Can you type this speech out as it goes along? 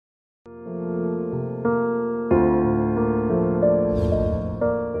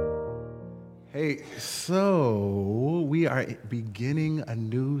Okay, so we are beginning a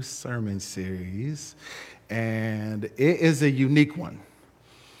new sermon series, and it is a unique one.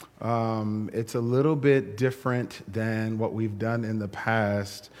 It's a little bit different than what we've done in the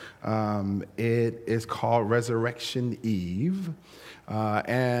past. It is called Resurrection Eve,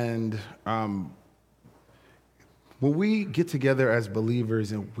 and when we get together as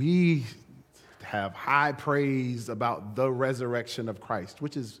believers and we have high praise about the resurrection of Christ,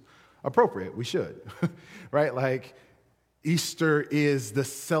 which is appropriate, we should, right? Like Easter is the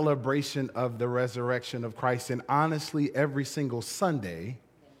celebration of the resurrection of Christ, and honestly, every single Sunday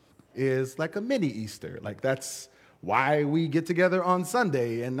is like a mini Easter. Like that's why we get together on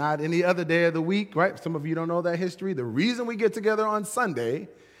Sunday and not any other day of the week, right? Some of you don't know that history. The reason we get together on Sunday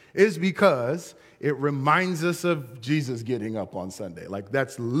is because it reminds us of Jesus getting up on Sunday. Like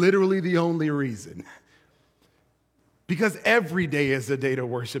that's literally the only reason. Because every day is a day to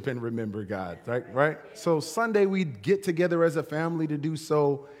worship and remember God, right? So Sunday we get together as a family to do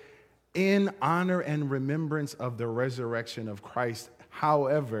so in honor and remembrance of the resurrection of Christ.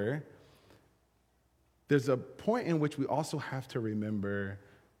 However, there's a point in which we also have to remember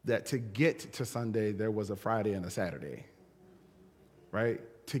that to get to Sunday, there was a Friday and a Saturday, right?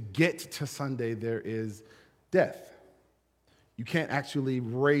 To get to Sunday, there is death. You can't actually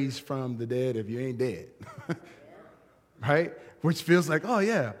raise from the dead if you ain't dead, right? Which feels like, oh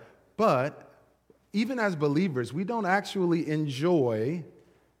yeah. But even as believers, we don't actually enjoy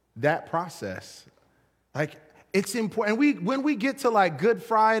that process. Like, it's important. When we get to like Good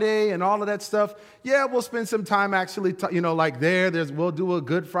Friday and all of that stuff, yeah, we'll spend some time actually, we'll do a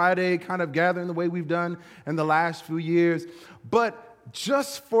Good Friday kind of gathering the way we've done in the last few years. But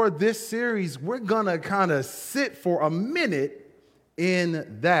just for this series, we're going to kind of sit for a minute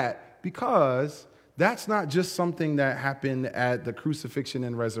in that, because that's not just something that happened at the crucifixion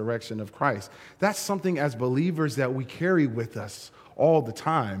and resurrection of Christ. That's something as believers that we carry with us all the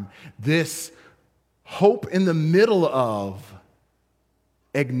time. This hope in the middle of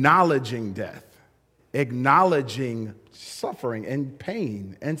acknowledging death, acknowledging suffering and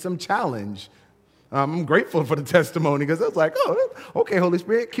pain and some challenge. I'm grateful for the testimony because I was like, oh, okay, Holy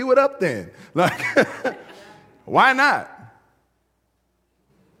Spirit, cue it up then. Like, why not?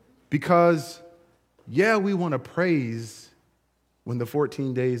 Because, yeah, we want to praise when the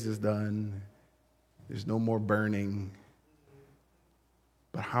 14 days is done. There's no more burning.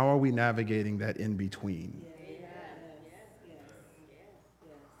 But how are we navigating that in between?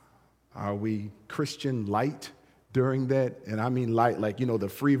 Are we Christian light during that? And I mean light like, the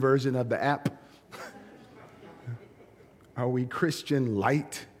free version of the app. Are we Christian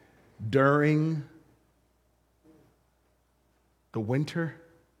light during the winter?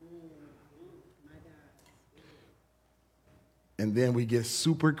 And then we get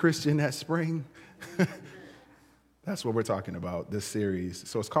super Christian that spring? That's what we're talking about, this series.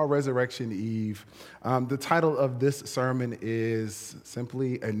 So it's called Resurrection Eve. The title of this sermon is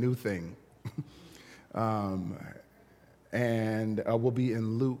simply A New Thing. And we'll be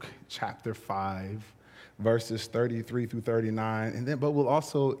in Luke chapter 5, verses 33 through 39. But we'll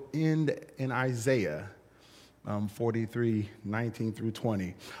also end in Isaiah 43, 19 through 20.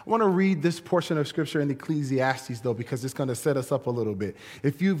 I want to read this portion of scripture in Ecclesiastes, though, because it's going to set us up a little bit.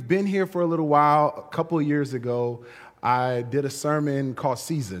 If you've been here for a little while, a couple of years ago, I did a sermon called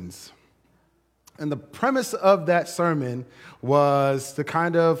Seasons. And the premise of that sermon was to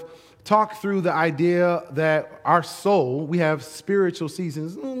kind of talk through the idea that our soul, we have spiritual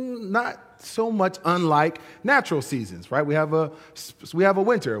seasons, not so much unlike natural seasons, right? We have a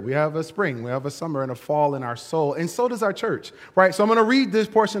winter, we have a spring, we have a summer and a fall in our soul, and so does our church, right? So I'm going to read this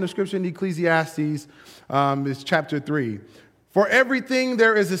portion of scripture in Ecclesiastes, it's chapter 3. For everything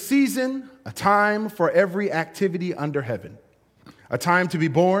there is a season, a time for every activity under heaven, a time to be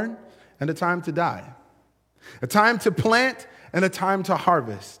born and a time to die, a time to plant and a time to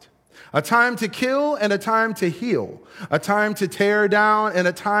harvest, a time to kill and a time to heal, a time to tear down and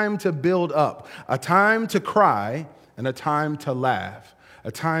a time to build up, a time to cry and a time to laugh,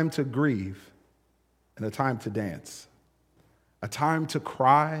 a time to grieve and a time to dance, a time to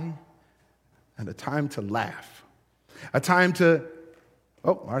cry and a time to laugh, a time to,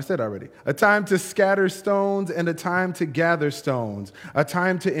 I said already, a time to scatter stones and a time to gather stones, a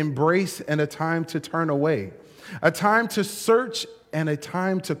time to embrace and a time to turn away, a time to search and a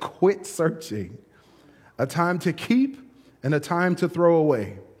time to quit searching, a time to keep and a time to throw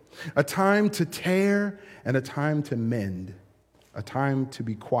away, a time to tear and a time to mend, a time to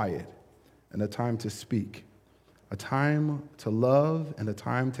be quiet and a time to speak, a time to love and a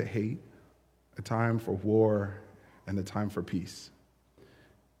time to hate, a time for war and a time for peace.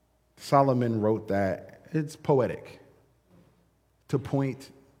 Solomon wrote that. It's poetic to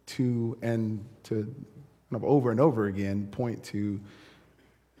point to and to kind of over and over again point to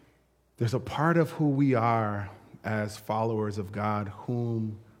there's a part of who we are as followers of God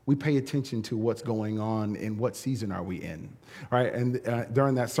whom we pay attention to what's going on and what season are we in, right? And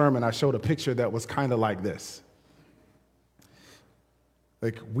during that sermon, I showed a picture that was kind of like this.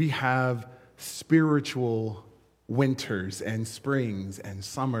 Like we have spiritual winters and springs and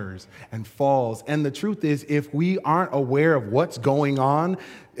summers and falls. And the truth is, if we aren't aware of what's going on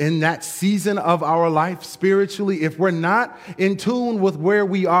in that season of our life spiritually, if we're not in tune with where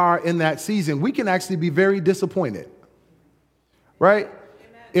we are in that season, we can actually be very disappointed, right?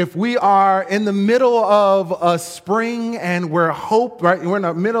 If we are in the middle of a spring and we're right? We're in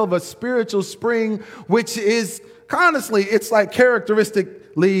the middle of a spiritual spring, which is honestly, it's like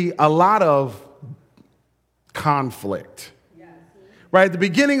characteristically a lot of conflict. Right? The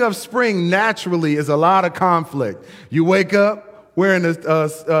beginning of spring naturally is a lot of conflict. You wake up wearing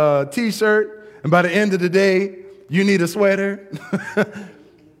a t-shirt, and by the end of the day, you need a sweater.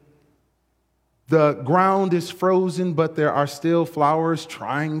 The ground is frozen, but there are still flowers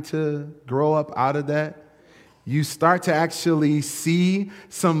trying to grow up out of that. You start to actually see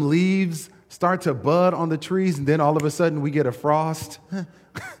some leaves start to bud on the trees, and then all of a sudden we get a frost.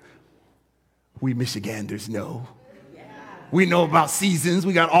 We Michiganders know. We know about seasons.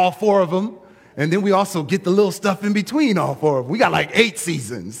 We got all 4 of them. And then we also get the little stuff in between all 4 of them. We got like 8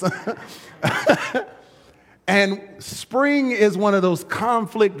 seasons. And spring is one of those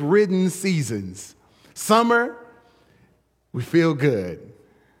conflict-ridden seasons. Summer, we feel good.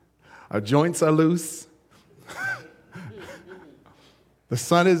 Our joints are loose. The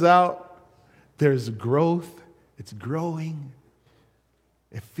sun is out. There's growth. It's growing.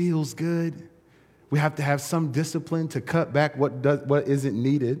 It feels good. We have to have some discipline to cut back what isn't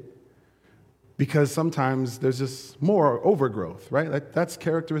needed, because sometimes there's just more overgrowth, right? That's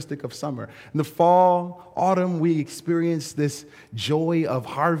characteristic of summer. In the fall, autumn, we experience this joy of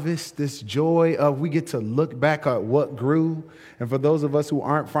harvest, this joy of we get to look back at what grew. And for those of us who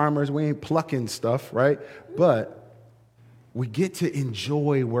aren't farmers, we ain't plucking stuff, right? But we get to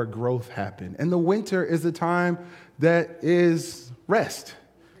enjoy where growth happened. And the winter is a time that is rest.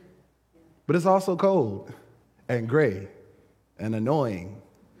 But it's also cold and gray and annoying.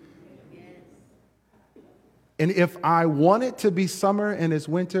 And if I want it to be summer and it's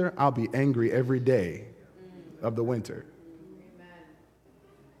winter, I'll be angry every day of the winter.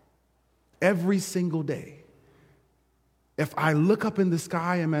 Every single day. If I look up in the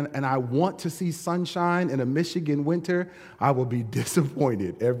sky and I want to see sunshine in a Michigan winter, I will be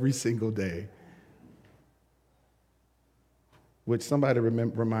disappointed every single day. Which somebody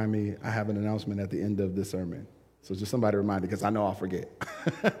remind me, I have an announcement at the end of this sermon. So just somebody remind me, because I know I'll forget.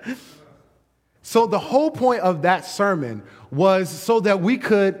 So the whole point of that sermon was so that we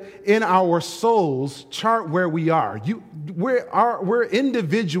could, in our souls, chart where we are. We're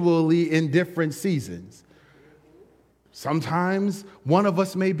individually in different seasons. Sometimes one of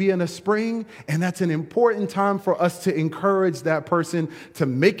us may be in a spring, and that's an important time for us to encourage that person to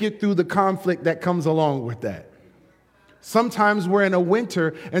make it through the conflict that comes along with that. Sometimes we're in a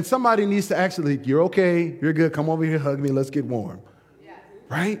winter, and somebody needs to actually, you're okay, you're good, come over here, hug me, let's get warm.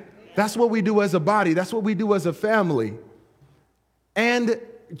 Right? That's what we do as a body. That's what we do as a family. And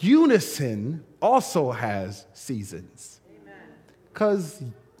unison also has seasons. Because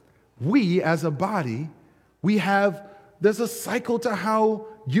we as a body, there's a cycle to how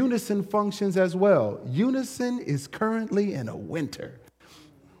unison functions as well. Unison is currently in a winter.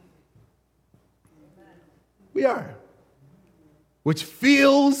 We are. Which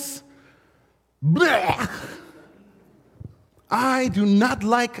feels bleh. I do not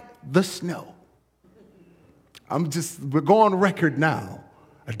like the snow. We're going on record now.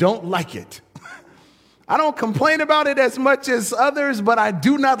 I don't like it. I don't complain about it as much as others, but I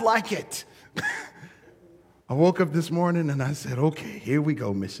do not like it. I woke up this morning and I said, okay, here we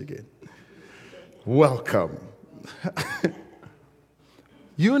go, Michigan. Welcome.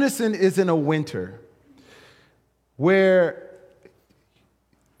 Unison is in a winter where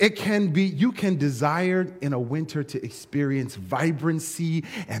you can desire in a winter to experience vibrancy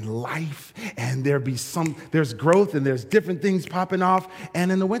and life, and there's growth and there's different things popping off.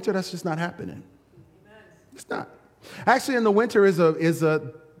 And in the winter, that's just not happening. It's not. Actually, in the winter is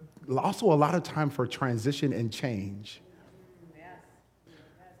also a lot of time for transition and change.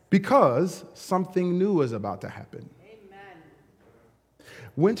 Because something new is about to happen.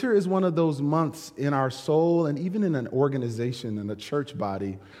 Winter is one of those months in our soul and even in an organization, in a church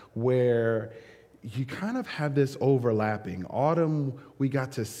body, where you kind of have this overlapping. Autumn, we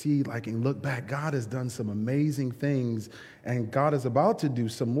got to see, like, and look back, God has done some amazing things, and God is about to do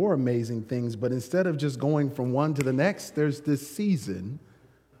some more amazing things, but instead of just going from one to the next, there's this season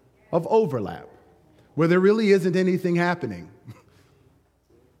of overlap where there really isn't anything happening.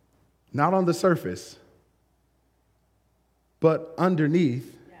 Not on the surface, but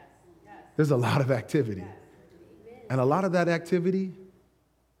underneath, there's a lot of activity. And a lot of that activity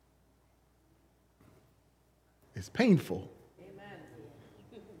is painful. Amen.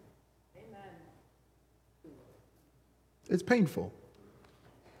 It's painful.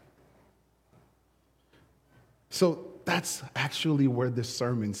 So that's actually where this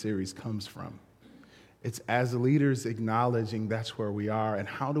sermon series comes from. It's as leaders acknowledging that's where we are, and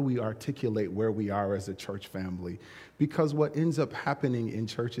how do we articulate where we are as a church family? Because what ends up happening in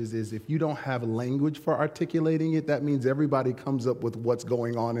churches is if you don't have language for articulating it, that means everybody comes up with what's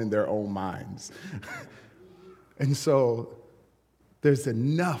going on in their own minds. And so there's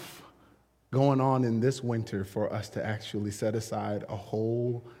enough going on in this winter for us to actually set aside a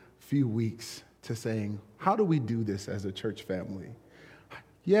whole few weeks to saying, how do we do this as a church family?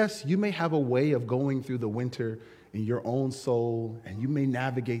 Yes, you may have a way of going through the winter in your own soul, and you may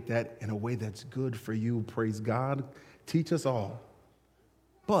navigate that in a way that's good for you. Praise God. Teach us all.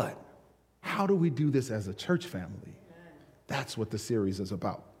 But how do we do this as a church family? That's what the series is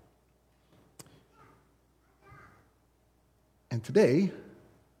about. And today,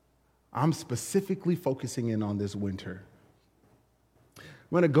 I'm specifically focusing in on this winter. I'm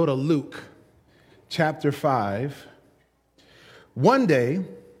going to go to Luke chapter 5. One day,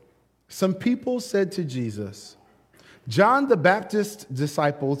 some people said to Jesus, John the Baptist's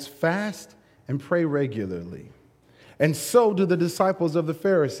disciples fast and pray regularly, and so do the disciples of the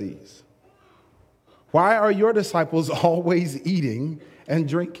Pharisees. Why are your disciples always eating and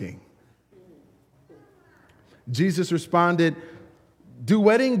drinking? Jesus responded, do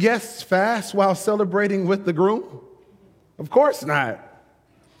wedding guests fast while celebrating with the groom? Of course not.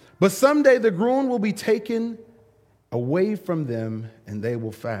 But someday the groom will be taken away from them, and they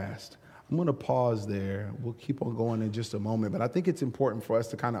will fast. I'm going to pause there. We'll keep on going in just a moment, but I think it's important for us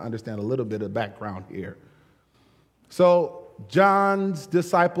to kind of understand a little bit of background here. So John's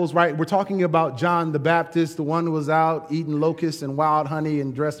disciples, right? We're talking about John the Baptist, the one who was out eating locusts and wild honey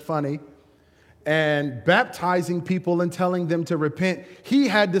and dressed funny and baptizing people and telling them to repent. He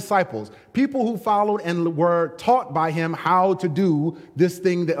had disciples, people who followed and were taught by him how to do this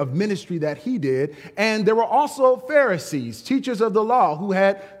thing of ministry that he did. And there were also Pharisees, teachers of the law, who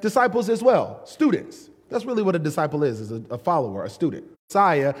had disciples as well, students. That's really what a disciple is a follower, a student.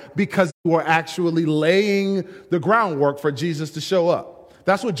 Messiah, because they were actually laying the groundwork for Jesus to show up.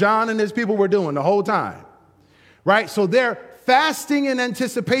 That's what John and his people were doing the whole time, right? So they're fasting in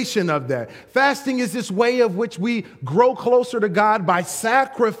anticipation of that. Fasting is this way of which we grow closer to God by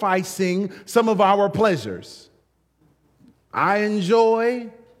sacrificing some of our pleasures. I enjoy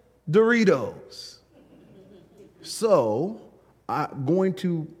Doritos. So I'm going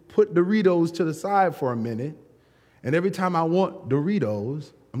to put Doritos to the side for a minute. And every time I want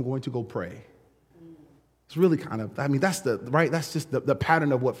Doritos, I'm going to go pray. It's really kind of, that's just the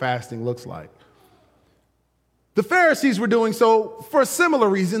pattern of what fasting looks like. The Pharisees were doing so for a similar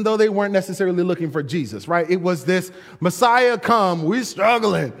reason, though they weren't necessarily looking for Jesus, right? It was this Messiah come, we're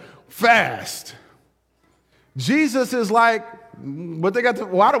struggling, fast. Jesus is like, what they got to,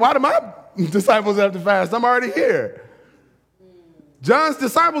 why do my disciples have to fast? I'm already here. John's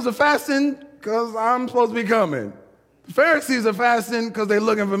disciples are fasting because I'm supposed to be coming. The Pharisees are fasting because they're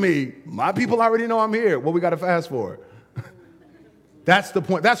looking for me. My people already know I'm here. What we got to fast for? That's the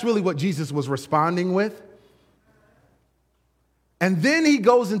point. That's really what Jesus was responding with. And then he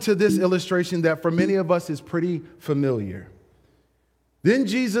goes into this illustration that for many of us is pretty familiar. Then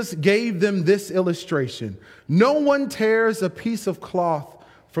Jesus gave them this illustration. No one tears a piece of cloth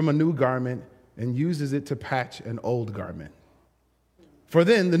from a new garment and uses it to patch an old garment. For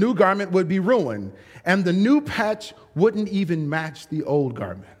then the new garment would be ruined, and the new patch wouldn't even match the old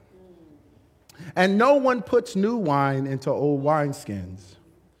garment. And no one puts new wine into old wineskins,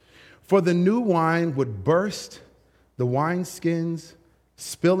 for the new wine would burst the wineskins,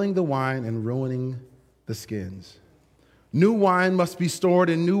 spilling the wine and ruining the skins. New wine must be stored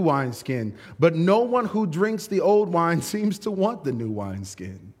in new wineskin, but no one who drinks the old wine seems to want the new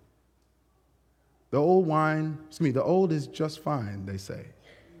wineskin. The old is just fine, they say.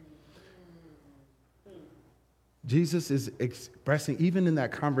 Jesus is expressing, even in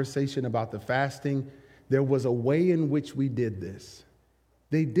that conversation about the fasting, there was a way in which we did this.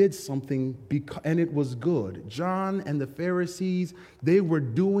 They did something and it was good. John and the Pharisees, they were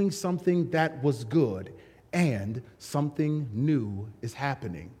doing something that was good, and something new is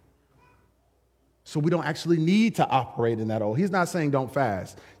happening. So we don't actually need to operate in that old. He's not saying don't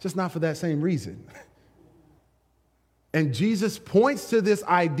fast, just not for that same reason. And Jesus points to this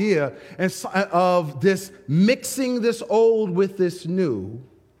idea of this mixing this old with this new,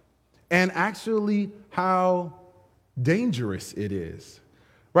 and actually how dangerous it is.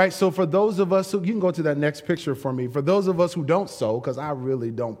 Right? So for those of us who, you can go to that next picture for me. For those of us who don't sew, because I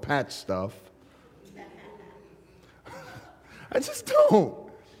really don't patch stuff. I just don't.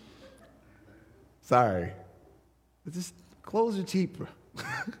 Sorry. Just clothes are cheap.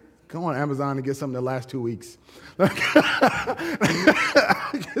 Go on Amazon and get something that lasts 2 weeks.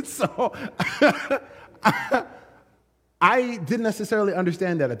 So I didn't necessarily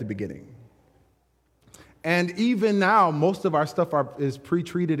understand that at the beginning. And even now, most of our stuff is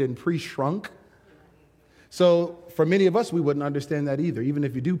pre-treated and pre-shrunk. So for many of us, we wouldn't understand that either, even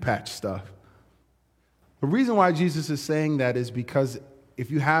if you do patch stuff. The reason why Jesus is saying that is because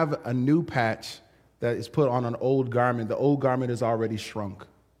if you have a new patch that is put on an old garment, the old garment is already shrunk.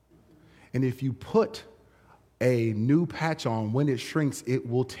 And if you put a new patch on, when it shrinks, it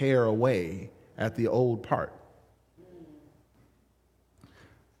will tear away at the old part.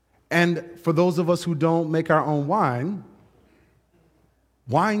 And for those of us who don't make our own wine,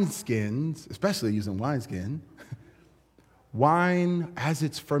 wineskins, especially using wineskin, wine, as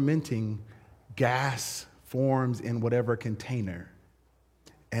it's fermenting, gas forms in whatever container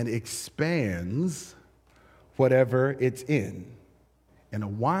and expands whatever it's in. In a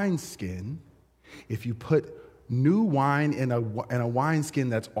wineskin, if you put new wine in a wineskin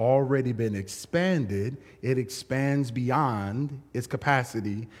that's already been expanded, it expands beyond its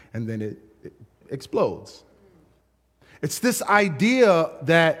capacity, and then it explodes. It's this idea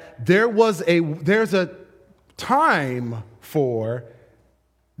that there's a time for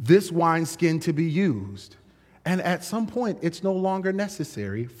this wineskin to be used. And at some point, it's no longer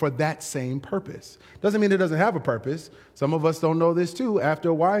necessary for that same purpose. Doesn't mean it doesn't have a purpose. Some of us don't know this too. After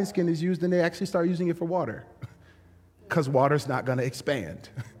a wineskin is used, then they actually start using it for water. Because water's not going to expand.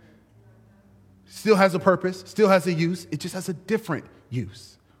 Still has a purpose, still has a use. It just has a different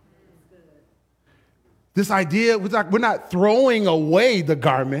use. This idea, we're not throwing away the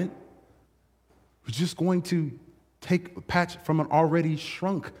garment. We're just going to take a patch from an already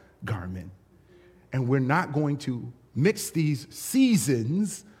shrunk garment. And we're not going to mix these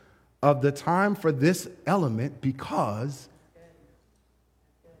seasons of the time for this element because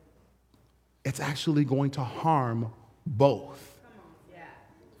it's actually going to harm both.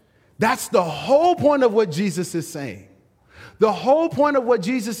 That's the whole point of what Jesus is saying. The whole point of what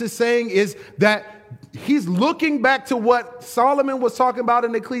Jesus is saying is that he's looking back to what Solomon was talking about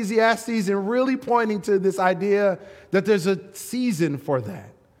in Ecclesiastes and really pointing to this idea that there's a season for that.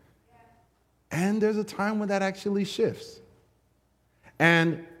 And there's a time when that actually shifts.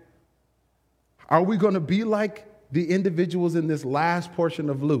 And are we going to be like the individuals in this last portion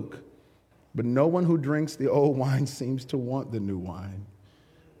of Luke? But no one who drinks the old wine seems to want the new wine.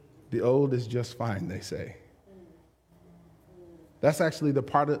 The old is just fine, they say. That's actually the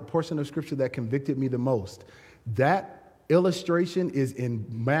portion of Scripture that convicted me the most. That illustration is in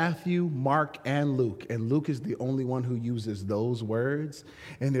Matthew, Mark, and Luke. And Luke is the only one who uses those words.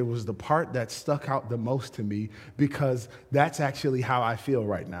 And it was the part that stuck out the most to me because that's actually how I feel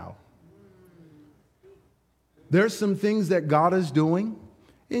right now. There's some things that God is doing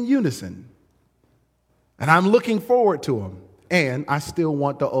in unison. And I'm looking forward to them. And I still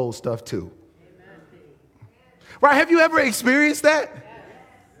want the old stuff too. Right? Have you ever experienced that?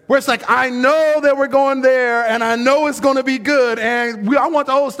 Where it's like, I know that we're going there and I know it's going to be good and I want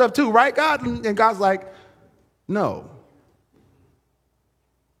the old stuff too, right, God? And God's like, no.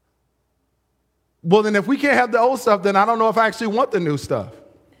 Well, then if we can't have the old stuff, then I don't know if I actually want the new stuff.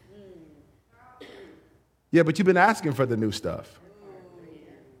 Yeah, but you've been asking for the new stuff.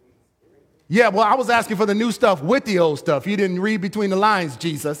 Yeah, well, I was asking for the new stuff with the old stuff. You didn't read between the lines,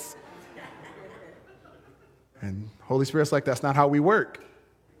 Jesus. And Holy Spirit's like, that's not how we work.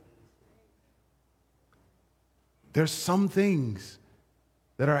 There's some things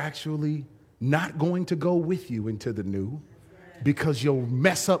that are actually not going to go with you into the new because you'll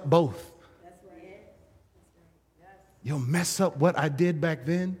mess up both. You'll mess up what I did back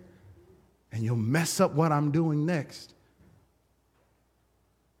then, and you'll mess up what I'm doing next.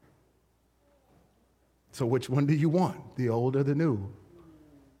 So which one do you want, the old or the new?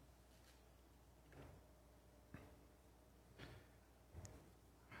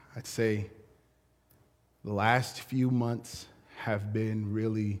 I'd say the last few months have been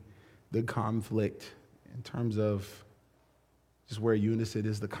really the conflict in terms of just where unison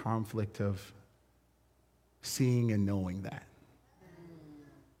is, the conflict of seeing and knowing that.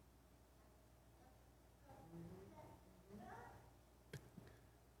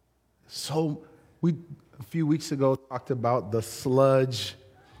 So we, a few weeks ago, talked about the sludge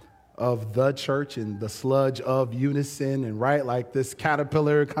of the church and the sludge of unison, and right, like this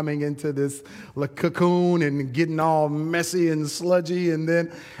caterpillar coming into this cocoon and getting all messy and sludgy.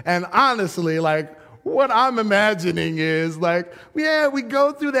 And honestly, like, what I'm imagining is like, yeah, we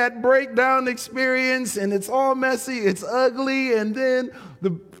go through that breakdown experience and it's all messy, it's ugly, and then the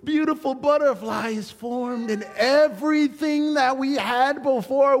beautiful butterfly is formed and everything that we had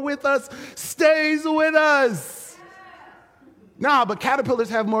before with us stays with us. Nah, but caterpillars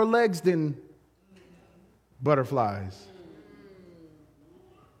have more legs than butterflies.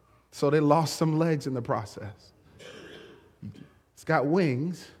 So they lost some legs in the process. It's got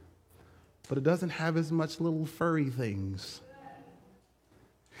wings, but it doesn't have as much little furry things.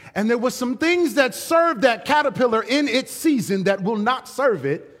 And there were some things that served that caterpillar in its season that will not serve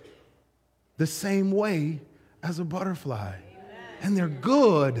it the same way as a butterfly. And they're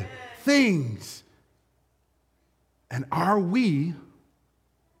good things. And are we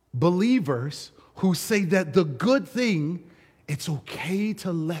believers who say that the good thing, it's okay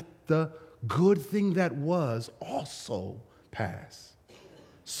to let the good thing that was also pass,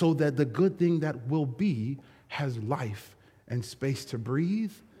 so that the good thing that will be has life and space to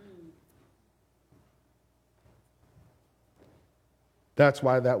breathe? That's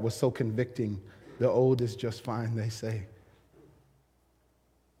why that was so convicting. The old is just fine, they say.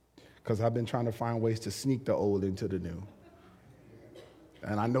 Because I've been trying to find ways to sneak the old into the new.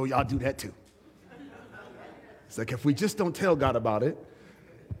 And I know y'all do that too. It's like, if we just don't tell God about it,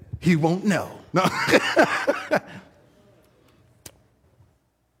 he won't know. No.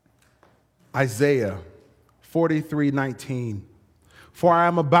 Isaiah 43:19. For I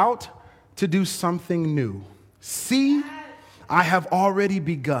am about to do something new. See, I have already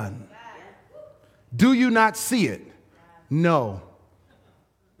begun. Do you not see it? No.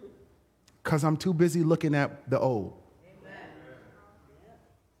 Because I'm too busy looking at the old.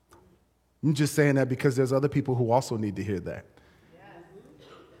 I'm just saying that because there's other people who also need to hear that.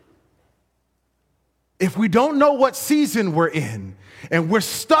 If we don't know what season we're in, and we're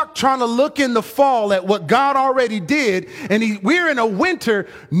stuck trying to look in the fall at what God already did, and we're in a winter,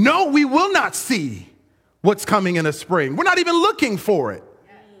 no, we will not see what's coming in the spring. We're not even looking for it.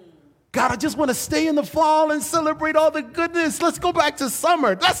 God, I just want to stay in the fall and celebrate all the goodness. Let's go back to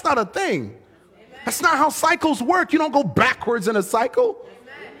summer. That's not a thing. That's not how cycles work. You don't go backwards in a cycle.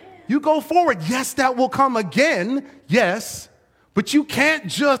 You go forward. Yes, that will come again. Yes. But you can't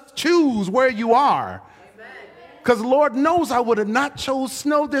just choose where you are. Because Lord knows I would have not chose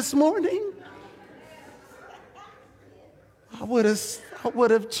snow this morning. I would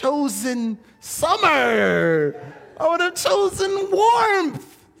have chosen summer. I would have chosen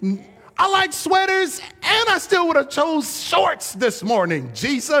warmth. I like sweaters, and I still would have chose shorts this morning.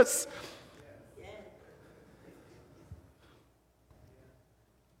 Jesus.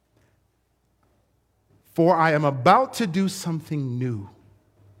 For I am about to do something new.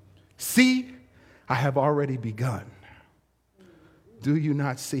 See, I have already begun. Do you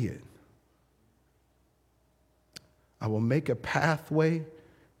not see it? I will make a pathway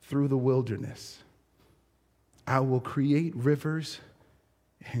through the wilderness. I will create rivers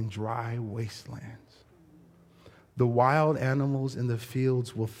in dry wastelands. The wild animals in the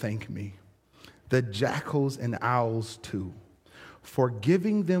fields will thank me, the jackals and owls too, for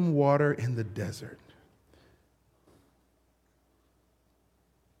giving them water in the desert.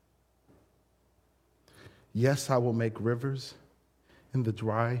 Yes, I will make rivers in the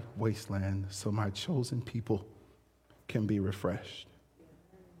dry wasteland so my chosen people can be refreshed.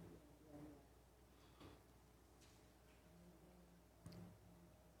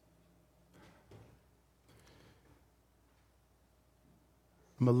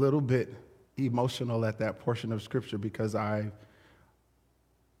 I'm a little bit emotional at that portion of scripture because I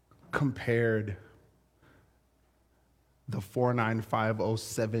compared the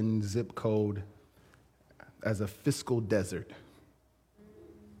 49507 zip code as a fiscal desert.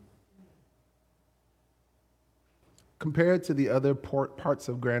 Compared to the other parts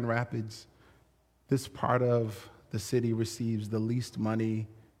of Grand Rapids, this part of the city receives the least money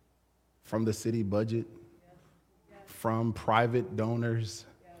from the city budget, from private donors,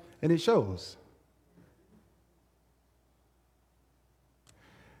 and it shows.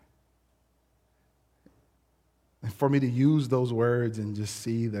 And for me to use those words and just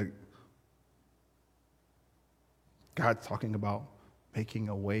see that God's talking about making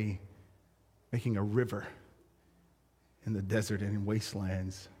a way, making a river in the desert and in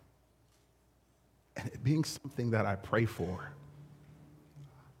wastelands. And it being something that I pray for.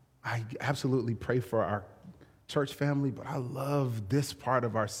 I absolutely pray for our church family, but I love this part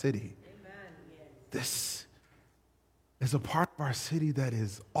of our city. Amen. This is a part of our city that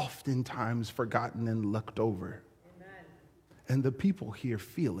is oftentimes forgotten and looked over. Amen. And the people here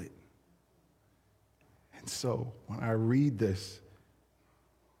feel it. And so when I read this,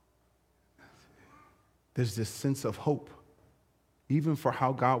 there's this sense of hope, even for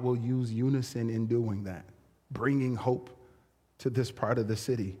how God will use Unison in doing that, bringing hope to this part of the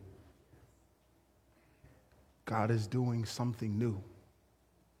city. God is doing something new.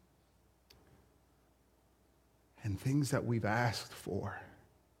 And things that we've asked for,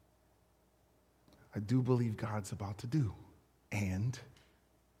 I do believe God's about to do. And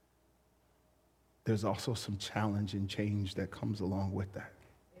there's also some challenge and change that comes along with that.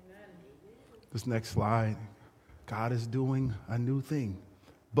 Amen. This next slide, God is doing a new thing,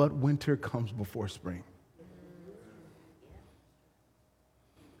 but winter comes before spring.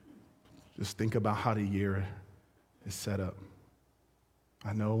 Just think about how the year is set up.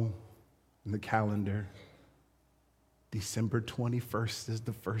 I know in the calendar, December 21st is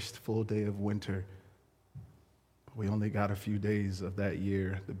the first full day of winter. We only got a few days of that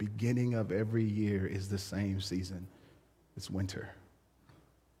year. The beginning of every year is the same season. It's winter.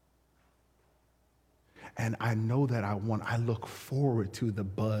 And I know that I look forward to the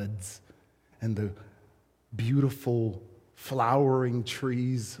buds and the beautiful flowering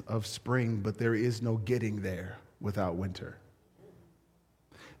trees of spring, but there is no getting there without winter.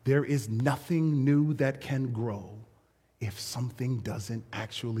 There is nothing new that can grow if something doesn't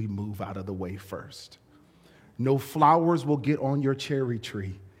actually move out of the way first. No flowers will get on your cherry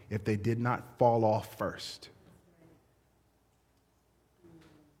tree if they did not fall off first.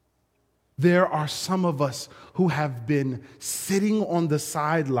 There are some of us who have been sitting on the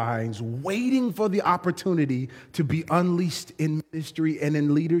sidelines waiting for the opportunity to be unleashed in ministry and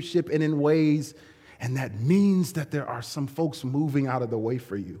in leadership and in ways, and that means that there are some folks moving out of the way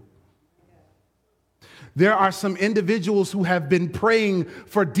for you. There are some individuals who have been praying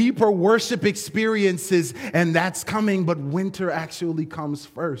for deeper worship experiences, and that's coming, but winter actually comes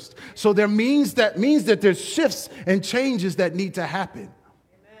first. So there means that there's shifts and changes that need to happen.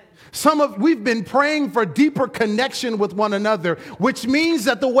 We've been praying for deeper connection with one another, which means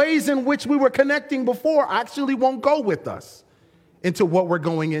that the ways in which we were connecting before actually won't go with us into what we're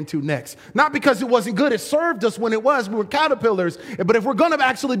going into next. Not because it wasn't good. It served us when it was. We were caterpillars. But if we're going to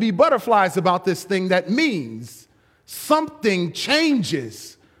actually be butterflies about this thing, that means something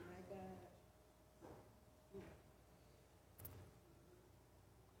changes.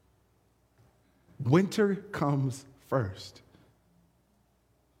 Winter comes first.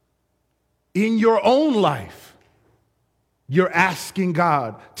 In your own life, you're asking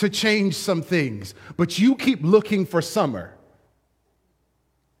God to change some things, but you keep looking for summer.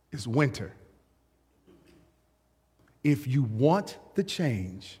 It's winter. If you want the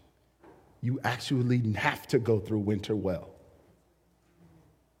change, you actually have to go through winter well.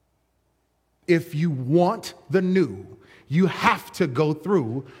 If you want the new, you have to go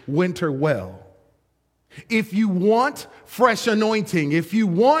through winter well. If you want fresh anointing, if you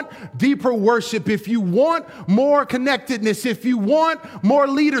want deeper worship, if you want more connectedness, if you want more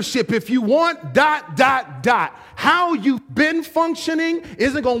leadership, if you want ... how you've been functioning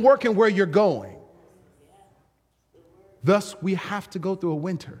isn't going to work in where you're going. Thus, we have to go through a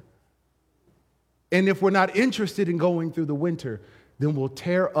winter. And if we're not interested in going through the winter, then we'll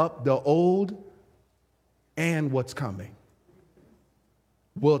tear up the old and what's coming.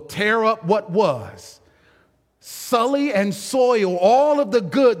 We'll tear up what was. Sully and soil all of the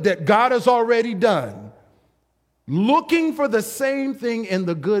good that God has already done, looking for the same thing in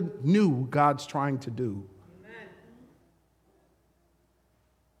the good new God's trying to do. Amen.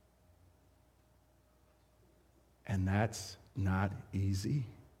 And that's not easy.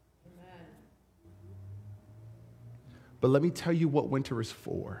 Amen. But let me tell you what winter is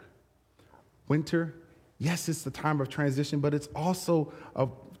for. Winter, yes, it's the time of transition, but it's also a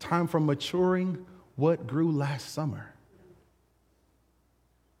time for maturing what grew last summer.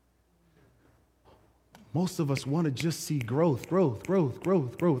 Most of us want to just see growth. I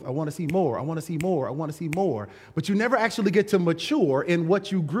want to see more. But you never actually get to mature in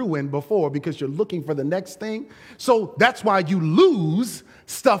what you grew in before because you're looking for the next thing. So that's why you lose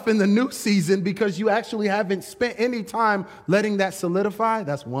stuff in the new season because you actually haven't spent any time letting that solidify.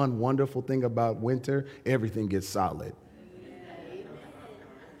 That's one wonderful thing about winter. Everything gets solid.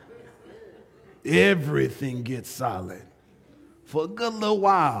 everything gets solid for a good little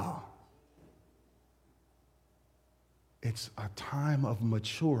while. It's a time of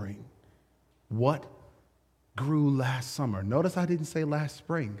maturing. What grew last summer? Notice I didn't say last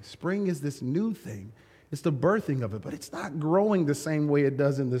spring. Spring is this new thing. It's the birthing of it, but it's not growing the same way it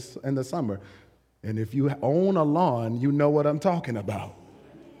does in the summer. And if you own a lawn, you know what I'm talking about.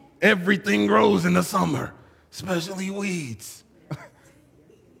 Everything grows in the summer, especially weeds.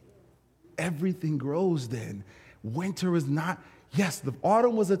 Everything grows then. Winter is not. Yes, the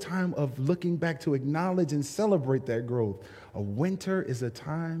autumn was a time of looking back to acknowledge and celebrate that growth. A winter is a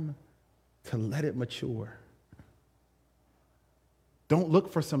time to let it mature. Don't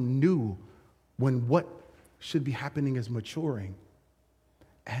look for some new when what should be happening is maturing.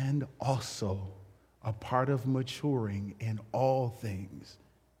 And also, a part of maturing in all things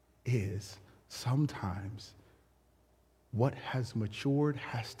is sometimes what has matured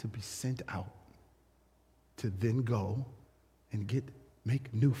has to be sent out to then go and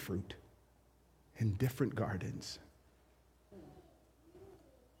make new fruit in different gardens.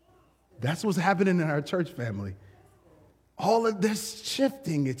 That's what's happening in our church family. All of this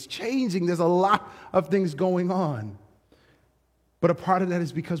shifting, it's changing. There's a lot of things going on. But a part of that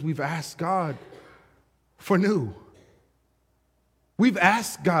is because we've asked God for new. We've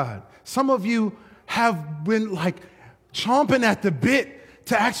asked God. Some of you have been like chomping at the bit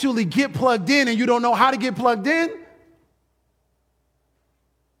to actually get plugged in, and you don't know how to get plugged in.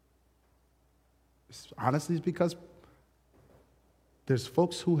 Honestly, it's because there's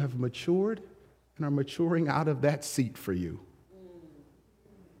folks who have matured and are maturing out of that seat for you.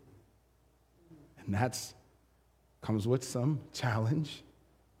 And that's comes with some challenge.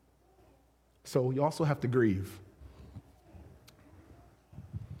 So you also have to grieve.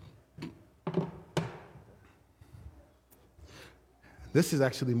 This is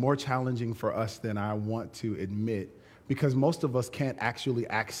actually more challenging for us than I want to admit, because most of us can't actually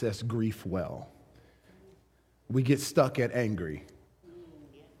access grief well. We get stuck at angry.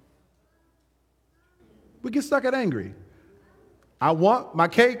 We get stuck at angry. I want my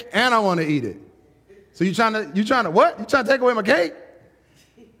cake and I want to eat it. So you trying to what? You trying to take away my cake?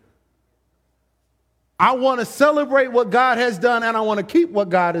 I want to celebrate what God has done, and I want to keep what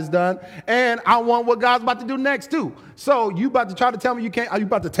God has done, and I want what God's about to do next too. So you about to try to tell me you can't? Are you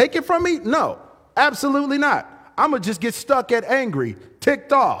about to take it from me? No, absolutely not. I'm going to just get stuck at angry,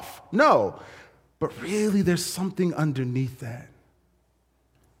 ticked off. No. But really, there's something underneath that.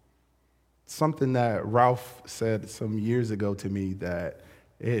 Something that Ralph said some years ago to me that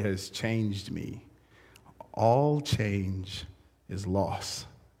it has changed me. All change is loss,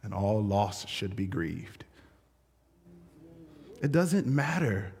 and all loss should be grieved. It doesn't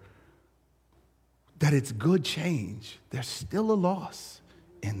matter that it's good change. There's still a loss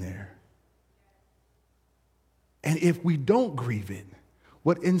in there. And if we don't grieve it,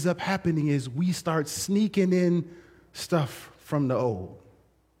 what ends up happening is we start sneaking in stuff from the old.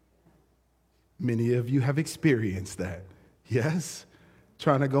 Many of you have experienced that. Yes?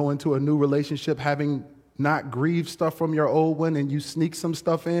 Trying to go into a new relationship, having not grieved stuff from your old one, and you sneak some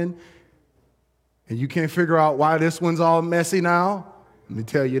stuff in, and you can't figure out why this one's all messy now. Let me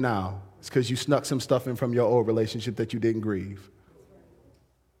tell you now. It's because you snuck some stuff in from your old relationship that you didn't grieve.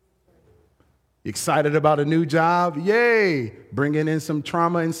 Excited about a new job? Yay! Bringing in some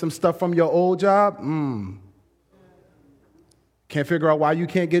trauma and some stuff from your old job? Can't figure out why you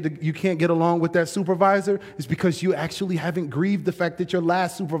can't get along with that supervisor? It's because you actually haven't grieved the fact that your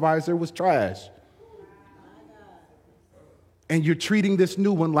last supervisor was trash. And you're treating this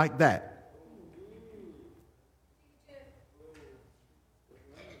new one like that.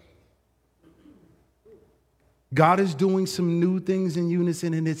 God is doing some new things in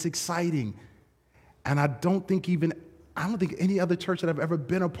unison, and it's exciting. And I don't think any other church that I've ever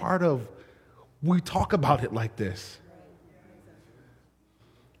been a part of, we talk about it like this.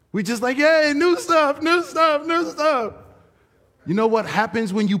 We just like, yay, new stuff, new stuff, new stuff. You know what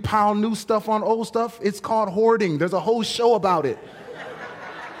happens when you pile new stuff on old stuff? It's called hoarding. There's a whole show about it.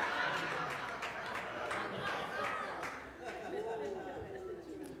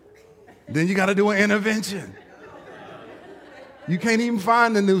 Then you got to do an intervention. You can't even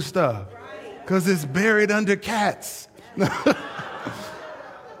find the new stuff because it's buried under cats.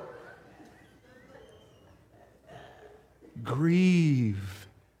 Grieve.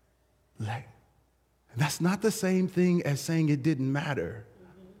 That's not the same thing as saying it didn't matter.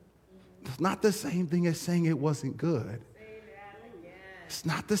 It's not the same thing as saying it wasn't good. It's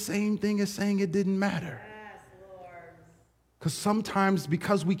not the same thing as saying it didn't matter. Because sometimes,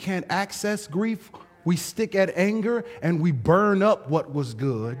 because we can't access grief, we stick at anger and we burn up what was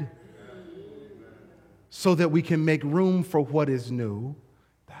good. so that we can make room for what is new.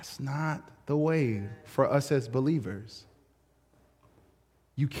 That's not the way for us as believers.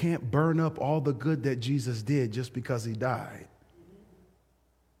 You can't burn up all the good that Jesus did just because he died.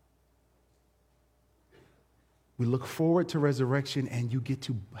 We look forward to resurrection, and you get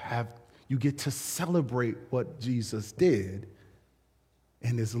to celebrate what Jesus did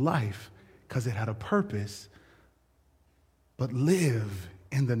in his life because it had a purpose, but live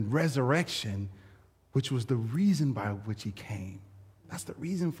in the resurrection, which was the reason by which he came. That's the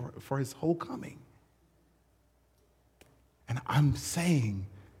reason for his whole coming. And I'm saying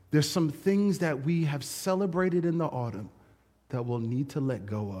there's some things that we have celebrated in the autumn that we'll need to let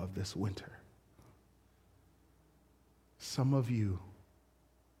go of this winter. Some of you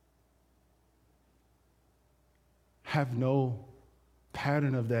have no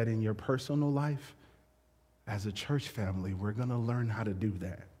pattern of that in your personal life. As a church family, we're going to learn how to do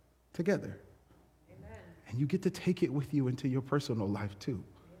that together. Amen. And you get to take it with you into your personal life too.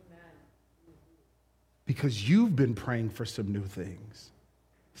 Amen. Because you've been praying for some new things.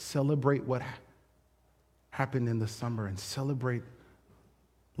 Celebrate what happened in the summer and celebrate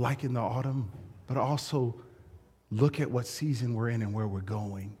like in the autumn, but also look at what season we're in and where we're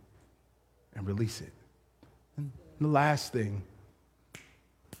going and release it. And the last thing,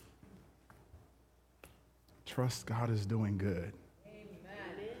 trust God is doing good. Amen.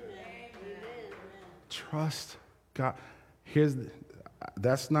 Trust God.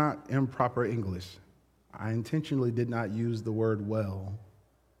 That's not improper English. I intentionally did not use the word well.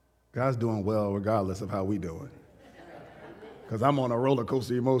 God's doing well regardless of how we doing. Because I'm on a roller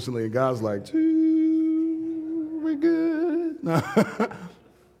coaster emotionally, and God's like, we're good.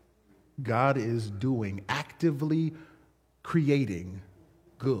 God is doing, actively creating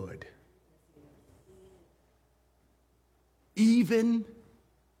good. Even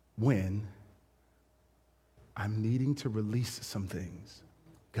when I'm needing to release some things,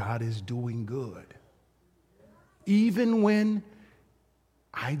 God is doing good. Even when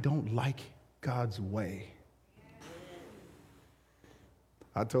I don't like God's way.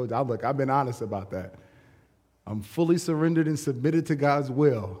 I told you, look, I've been honest about that. I'm fully surrendered and submitted to God's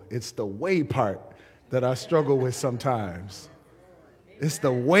will. It's the way part that I struggle with sometimes. It's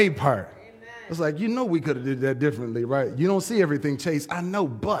the way part. It's like, we could have did that differently, right? You don't see everything, Chase. I know,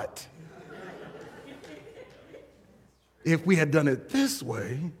 but if we had done it this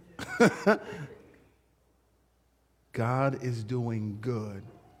way, God is doing good.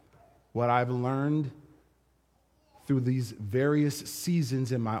 What I've learned through these various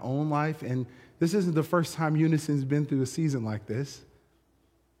seasons in my own life, and this isn't the first time Unison's been through a season like this,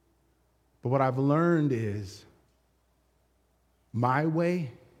 but what I've learned is my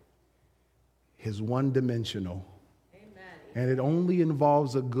way is one-dimensional. Amen. And it only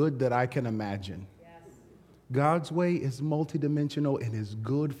involves a good that I can imagine. Yes. God's way is multidimensional and is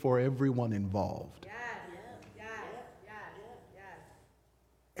good for everyone involved. Yes. Yes. Yes.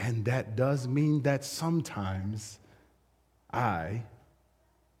 Yes. And that does mean that sometimes I,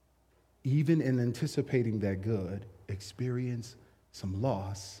 even in anticipating that good, experience some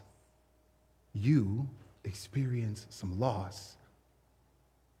loss. You experience some loss.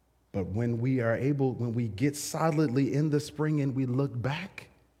 But when we get solidly in the spring and we look back,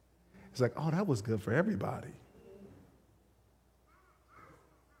 it's like, oh, that was good for everybody.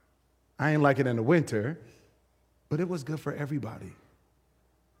 I ain't like it in the winter, but it was good for everybody.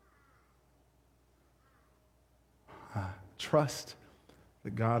 Trust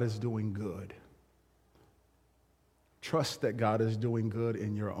that God is doing good. Trust that God is doing good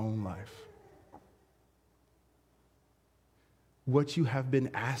in your own life. What you have been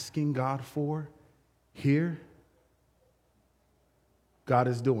asking God for here, God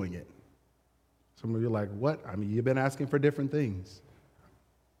is doing it. Some of you are like, what? I mean, you've been asking for different things.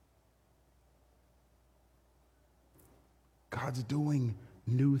 God's doing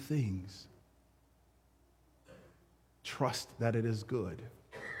new things. Trust that it is good.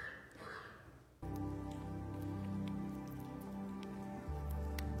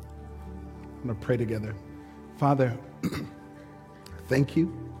 I'm going to pray together. Father, thank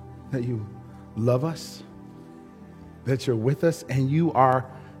you that you love us, that you're with us, and you are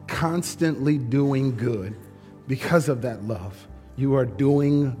constantly doing good. Because of that love, you are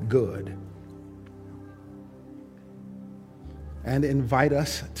doing good. And invite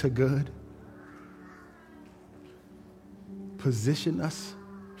us to good. Position us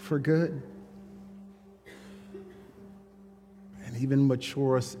for good. And even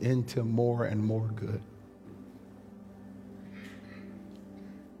mature us into more and more good.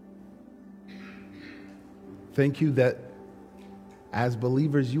 Thank you that as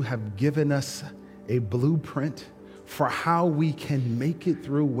believers, you have given us a blueprint for how we can make it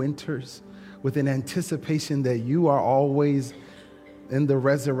through winters with an anticipation that you are always in the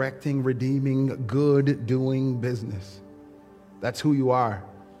resurrecting, redeeming, good doing business. That's who you are.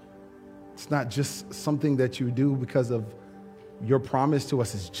 It's not just something that you do because of your promise to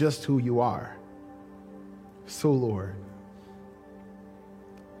us. It's just who you are. So, Lord,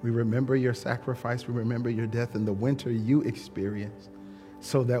 we remember your sacrifice. We remember your death and the winter you experienced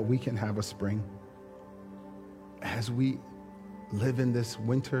so that we can have a spring. As we live in this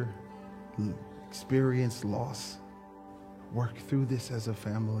winter, experience loss, work through this as a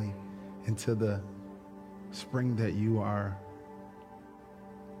family into the spring that you are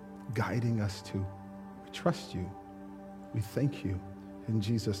guiding us to. We trust you. We thank you. In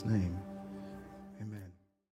Jesus' name.